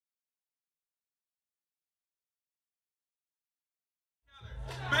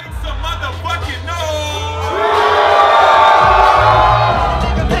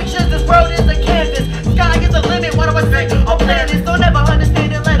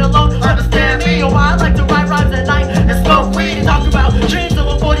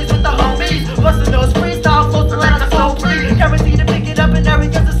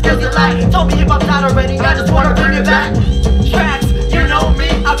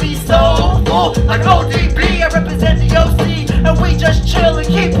like ODB, I represent the OC, and we just chill and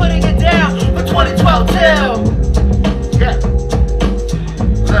keep putting it down for 2012 till. Yeah.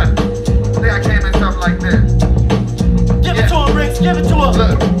 Look, I think I came in something like this. Give it to him, Ricks, give it to him.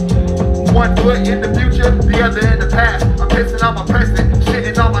 Look, one foot in the future, the other in the past. I'm pissing on my present,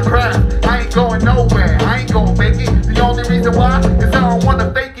 shitting on my craft. I ain't going nowhere, I ain't gonna make it. The only reason why is I don't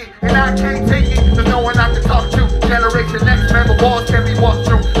wanna fake it, and I can't take it. There's no one I can talk to. Generation Next, member walls can be walked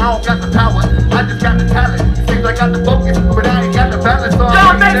through. I don't got the power, I just got the talent. It seems like I got the focus, but I ain't got the balance. So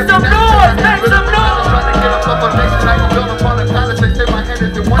yo, make some noise, make some noise. Trying to get up on my nation, I can build upon the palace. They say my head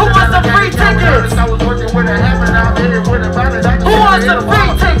is the one. Who wants some free tickets? I was working with a hammer, now I'm here with a mallet. Who wants some free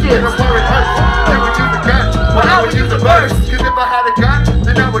tickets? They would use a gun, but I would use a verse. Cause if I had a gun,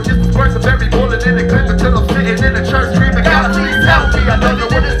 then I would just disperse of every bullet in the clip until I'm sitting in the church screaming, God, please help me. I don't know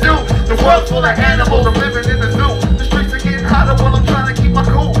what to do. The world's full of animals, I'm living in the zoo. The streets are getting hotter while I'm trying to keep my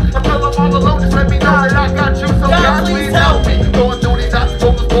cool. I feel I'm all alone, just let me know that I got you. So God, please help me. Going through these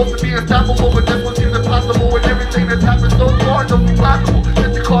obstacles is supposed to be unstoppable, but this one seems impossible. And everything that's happened so far don't be possible.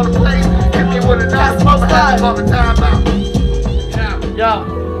 Since you call the place, hit me with a knife. I'm having all the time out.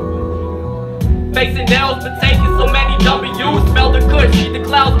 Yo. Facing nails, but taking so many W's. Smell the good, see the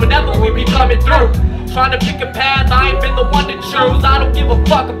clouds whenever we be coming through. Trying to pick a path, I ain't been the one to choose. I don't give a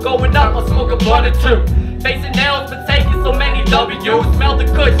fuck, I'm going up, I'll smoke a blunt or two. Facing nails, but taking so many W's. Smell the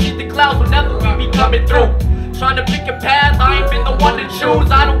good, see the clouds whenever we be coming through. Trying to pick a path, I ain't been the one to choose.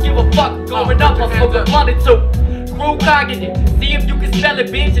 I don't give a fuck, I'm going up, I'll smoke a blunt or two. Crude cognitive, see if you can spell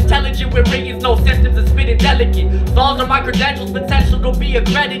it, bitch. Intelligent with Reyes, no systems and spitting delicate. Flaws are my credentials, potential to be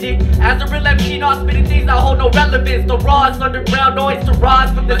accredited. As a real MC, not spitting things I hold no relevance. The rawest underground noise to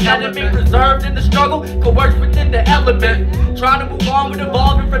rise from the sediment. Preserved in the struggle, coerced within the element. Trying to move on with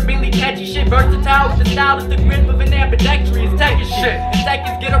evolving from merely catchy shit. Versatile with the style is the grip of an ambidextrous taking shit. And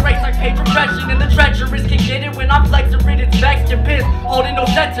seconds get erased like page repression. And the treacherous can get it when I'm flexing it's vexed and pissed. Holding no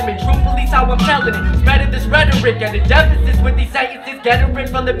sentiment, truthfully how I'm telling it. Spreading this rhetoric and the deficits with these sentences. Getting rid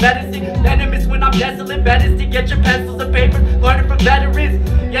from the medicine. Venomous when I'm desolate. Better to get your pencils and paper. Learning from veterans.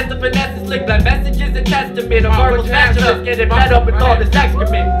 Yes, the finesse is slick. Like messages and testament. A verbal specialist getting fed up with all this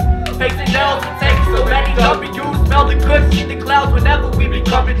excrement. Facing nails and taking so many W's. Smell the good, see the clouds whenever we be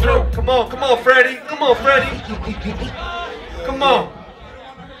coming through. Come on, Freddie. Come on, Freddie. Come on.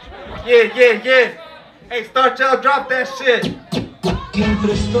 Yeah. Hey, Star Child, drop that shit.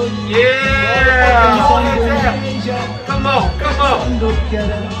 Yeah. Come on.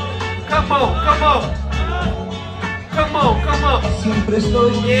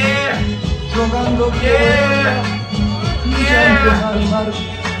 Yeah.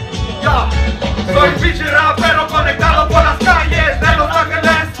 Soy pinche rapero conectado por las calles de Los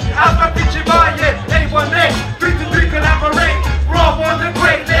Ángeles hasta pinche valle. A1A, 3 to 3 collaborate. Raw more than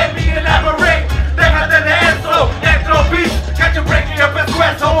great, let me elaborate. Déjate de eso, Electro beats, catch a break in your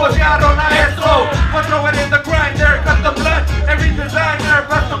pescuezo. Oyearon a eso. I'll throw it in the grinder, cut the blood, every designer,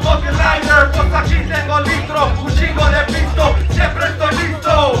 bust the fucking liner. Pues aquí tengo litro, un chingo de pisto, siempre estoy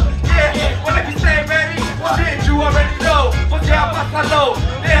listo. Yeah, well if you stay ready, well shit, you already know. Pues ya pásalo,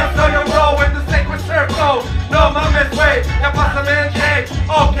 dance on your roll in the sacred circle. No mames, wait, ya pásame el cake.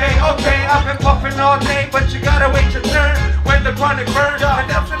 Okay, I've been puffing all day, but you gotta wait your turn when the chronic burns. And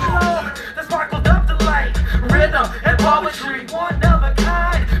that's in the sparkled up the light, rhythm and poetry, one of a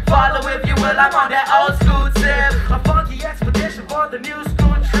kind. Follow if you will, I'm on that old school tip. A funky expedition for the new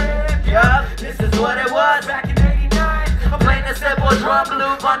school trip. Yeah, this is what it was back in '89. I'm playing a simple drum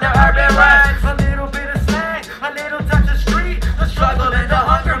loop on the urban rhymes. A little bit of slang, a little touch of street. The struggle and the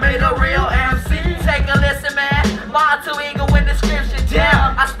hunger made a real MC. Take a listen, man. My alter ego in description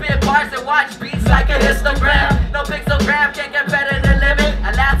down. I spit bars and watch beats like a histogram. No pixelgram can't get better than limit.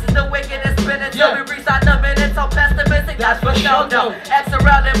 Atlast is the wickedest spin until we reach out the minutes. So pessimistic, that's for sure. No,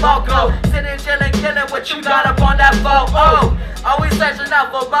 XRL and Moco. Sitting, chilling, killing what you got up on that photo. Always searching out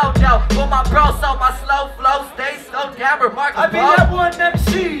for mojo. For my bro, so my slow flow stays so damn remarkable. I be that one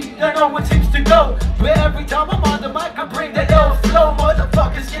MC that no one seems to go. Where every time I'm on the mic, I bring the ill flow.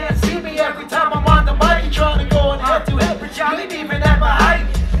 Motherfuckers can't see me every time I'm on the mic. You trying to go on head to head, but y'all ain't even at my height.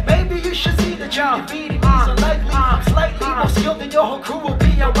 Maybe you should see that you're defeating me so lightly. I'm slightly more skilled than your whole crew will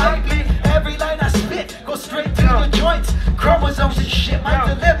be. I might be. Every line I spit goes straight to your joints. Chromosomes and shit, my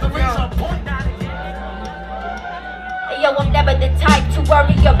delivery's on point. Yo, I'm never the type to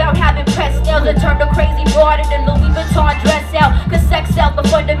worry about having pressed nails or turn a crazy broad in the Louis Vuitton dress out. Cause sex sells, but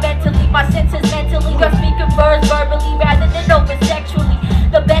fundamentally my senses mentally are speaking verbs verbally rather than over sexually.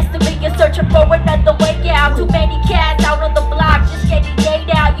 The best of me is searching for another way out. Too many cats out on the block just getting yayed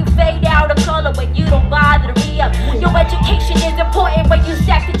out. You fade out of color when you don't bother to re-up. Your education is important when you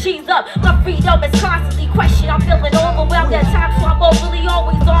stack the cheese up. My freedom is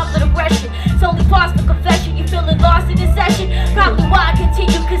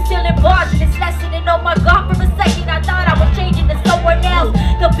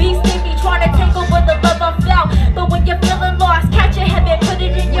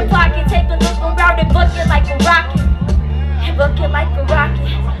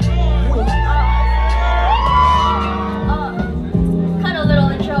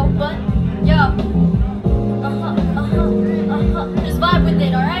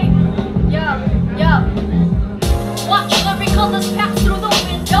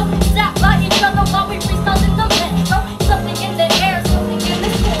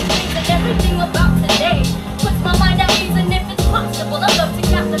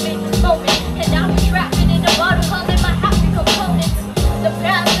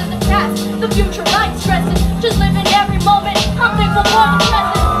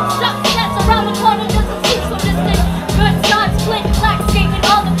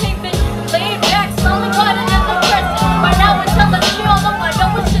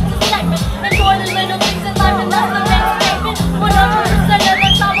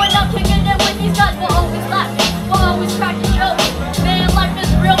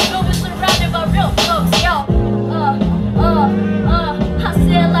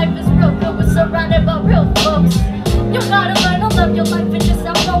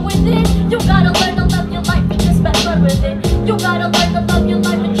within. You gotta learn to love your life and just spend fun with it. You gotta learn to love your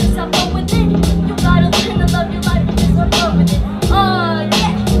life and just have fun with it. You gotta learn to love your life and just have fun with it.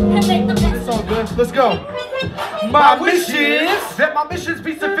 Yeah, and make the best. It's all good. Let's go. My wish is that my missions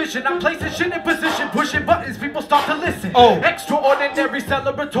be sufficient. I'm placing shit in position, pushing buttons, people start to listen. Oh, extraordinary,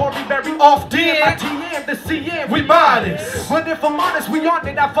 celebratory, very often. My TM, the CM, we modest. But if I'm honest, we on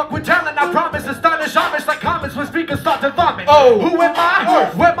it. I fuck with talent, I promise. Astonish, Amish like comments when speakers start to vomit. Oh, who am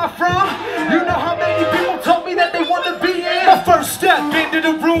I? Where am I from? You know how many people told me that they want to be in? The first step into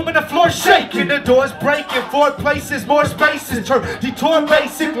the room and the floor shaking. The doors breaking, 4 places, more spaces. Turn detour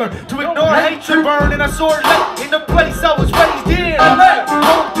basic, learn to ignore hatred, burn in a sword lake. In the place I was raised in,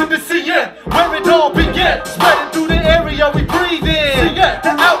 home to the CN, where it all began. Spreading through the area we breathe in.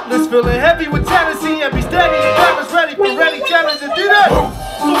 The outlets feeling heavy with Tennessee and be steady and cameras ready for any challenge to do that.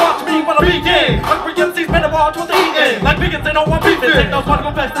 So watch me when I begin. Hungry MCs men are watch what they eating. Like vegans they don't want beef. Take those one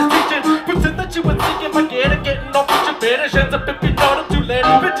confess this teaching. Pretend that you were thinking again and getting off with your finish. Ends up if you know them too late.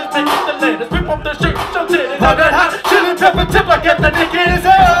 Bitches make it the latest. Rip off the shirt, show titties. Hug that hot, chillin' pepper tip like get the dick in his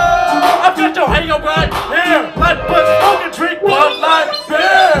head. I've got your hanger right here. Like but smoking drink Bud Light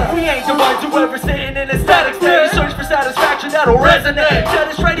beer. We ain't the ones who ever sitting in a static state. Search for satisfaction that'll resonate. Set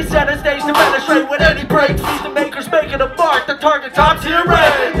it straight, set a stage to penetrate with any break. See the makers making a mark. The target top tier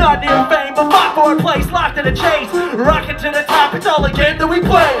rate. Not near fame, but fought for a place locked in a chase. Rockin' to the top, it's all a game that we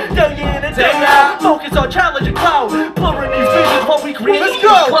play. Day in and day out, focus on challenge and cloud. Blurring these visions while we create. Let's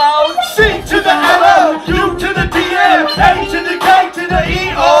go! Cloud. C to the L-O, U to the D-M, A to the K to the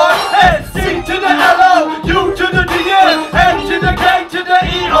E-R, S, C to the L-O, U to the D-M, A to the K to the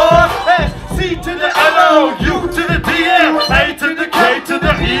E-R, S, C to the L-O, U to the D-M, A to the K to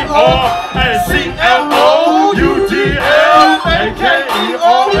the E-R, S, C, L-O, U, D-M, A, K,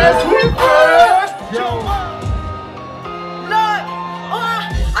 E-R, S, we first! Yo!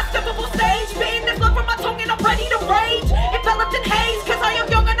 I step up on stage, spitting this love from my tongue and I'm ready to rage. Enveloped in haze, cause I am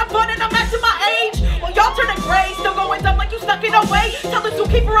young and I'm fun and I'm matching my age. Well, y'all turning gray, still going dumb like you stuck in a way. Tell the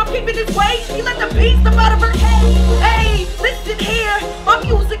zookeeper I'm keeping his wage. He let the beast come out of her cage. Hey, listen here, my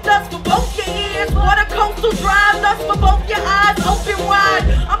music does for both your ears. Water coastal drive, lust for both your eyes, open wide.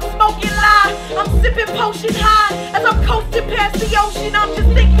 I'm smoking live, I'm sipping potion high. As I'm coasting past the ocean, I'm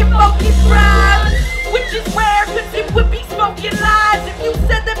just thinking focus ride. Which is rare, cause it would be smoking lies. If you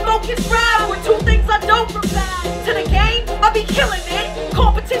said that focus ride were 2 things I don't reply. To the game, I be killing it.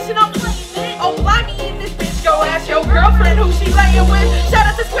 Competition, I'm playing it. Oh, Blimey in this bitch, go ask your girlfriend who she laying with. Shout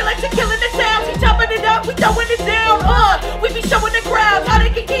out to Skrillex, she killing the sound. She chopping it up, we throwing it down. We be showing the crowd how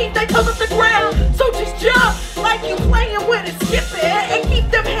they can keep, they toes up the ground. So just jump like you playing with it, skip it. And keep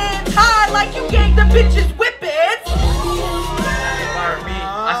them hands high like you gave the bitches whippets.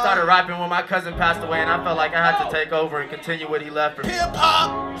 I started rapping when my cousin passed away and I felt like I had to take over and continue what he left for me.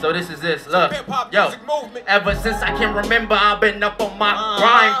 So this is this, look, yo, ever since I can remember I've been up on my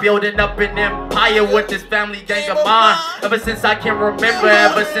grind, building up an empire with this family gang of mine. Ever since I can remember,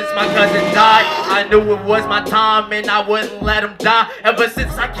 ever since my cousin died, I knew it was my time and I wouldn't let him die. Ever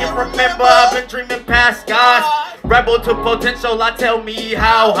since I can remember, I've been dreaming past skies. Rebel to potential, I tell me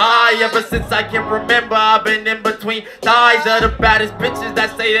how high. Ever since I can remember, I've been in between thighs of the baddest bitches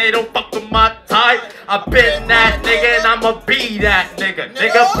that say they don't fuck with my type. I've been that nigga and I'ma be that nigga.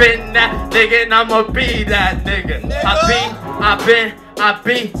 Nigga been that nigga and I'ma be that nigga. I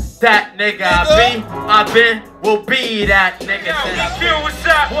be that nigga. I been, will be that nigga. Yo, what's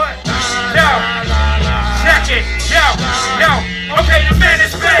up? What? Yo, check it. Yo. Okay, the man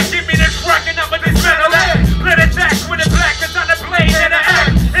is back. Give me this rock and I'ma dismantle that. Split attack with a black, cause I'm the blade and the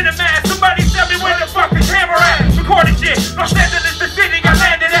axe. In the mask, somebody tell me where the fuck the camera at. Recording shit, Los Angeles, the city I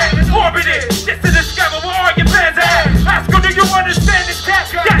landed at. Orbited, just to discover where all your plans are at. Ask do you understand this cat?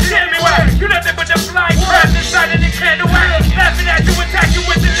 Goddamn me whack. You nothing but the flying crabs inside of the candle wax. Laughing at you, attack you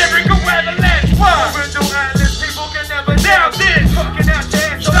with the lyrical avalanche. Original Atlas, people can never doubt this. Fucking out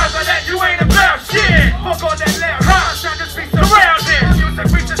there, so after that you ain't about shit. Fuck all that loud, trying to speak around it. Music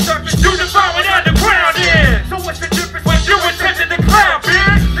reaches surface, you define what underground is. So what's the difference when you attempting to clown,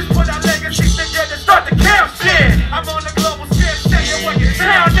 bitch? Let's put our legacies together, start to count shit. I'm on the global scale, saying what your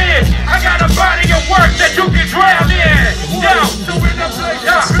sound is. I got a body of work that you can drown in. Yo, so in the place,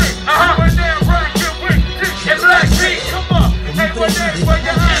 we're there rockin' with this and Blac beat. Come on, hey, we're there for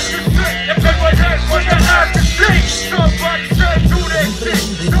your eyes to see. If they were there for your eyes to see. Somebody say, do that shit,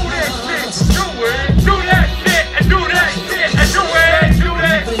 do that shit, do it. Do that shit, and do that shit, and do it. Do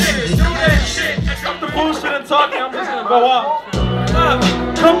that shit, do that shit, and do the bullshit and talking, I'm just gonna go up.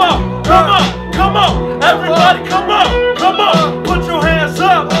 Come on, everybody, come on, put your hands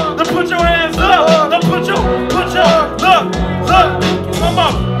up, then put your hands up, then put your, look, come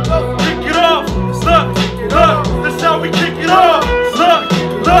on,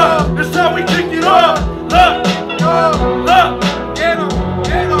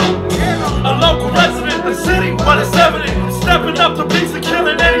 beats are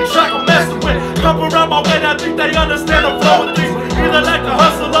killing any track I'm messing with. Come around my way, I think they understand the flow of things. Either like the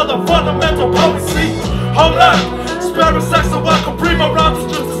hustle or the fundamental potency. Hold up, sparing sex so I can breathe. My rhymes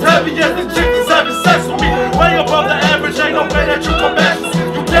is just as heavy as the chickies having sex with me. Way above the average, ain't no way that you can match this.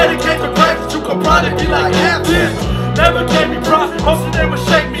 You dedicate the practice, you could probably be like half this. Never gave me props, most of them would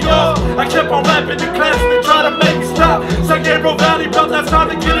shake me off. I kept on rapping in class and they try to make me stop. Sang Gabriel Valley, but that's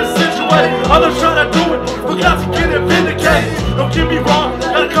time to get it situated. Others try to do it, but got to get it vindicated. Don't get me wrong,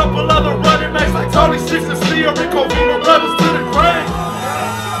 got a couple other running mates like Tony Six and Slia and Covino Rebels to the grave.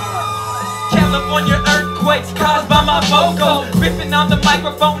 California earthquakes caused by my vocal. Ripping on the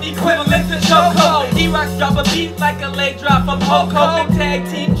microphone equivalent to choco. E-Rocks drop a beat like a leg drop from Poco. Big tag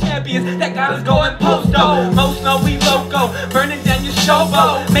team champions that got us going posto. Most know we loco, burning down your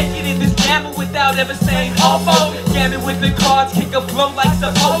showboat. Make it in this gamble without ever saying almost. Gammon with the cards, kick a flow like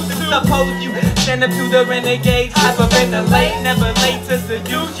supposed to. Suppose you stand up to the renegades, hyperventilate, never late to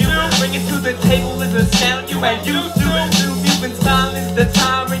seduce you. Bring it to the table is a sound you ain't used to. You've been silenced, the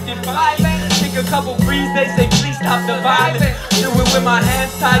tyrant defiant. A couple breeze, they say please stop the violence. Do it with my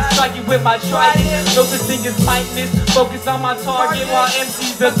hands tied, strike it with my trident. No such thing as might miss, focus on my target while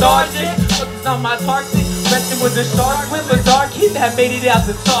MC's lethargic. Focus on my target, resting with the shark. With the dark kid that made it out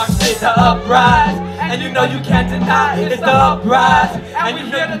the dark. It's the uprise, and you know you can't deny. It's the uprise, and you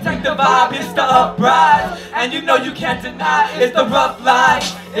here to take the vibe. It's the uprise, and you know you can't deny. It's the rough life,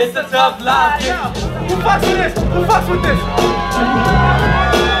 it's the tough life. Who fucks with this? Who fucks with this?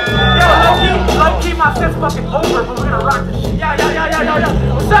 Yo, low-key, my set's fucking over, but we're gonna rock this shit. Yo.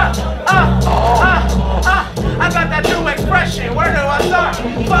 What's up? I got that new expression. Where do I start?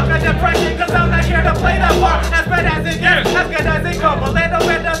 Fuck a depression, cause I'm not here to play that part. As bad as it gets, as good as it comes. A little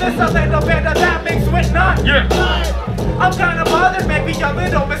bit of this, a little bit of that, mixed with none. Yeah. I'm kinda bothered, maybe a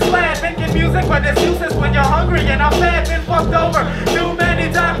little misled. Making music, but it's useless when you're hungry and I'm fed. Been fucked over too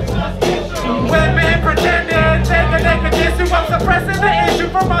many times. Women pretending they could diss you. I'm suppressing the issue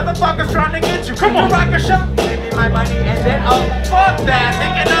for motherfuckers trying to get you. Come on, rock a show. Give me my money and then fuck that.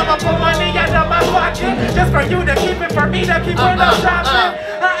 Thinking I'ma put money out of my pocket just for you to keep it, for me to keep it up shopping.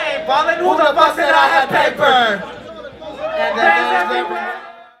 I ain't ballin'. Who the fuck said I had paper? And then everywhere.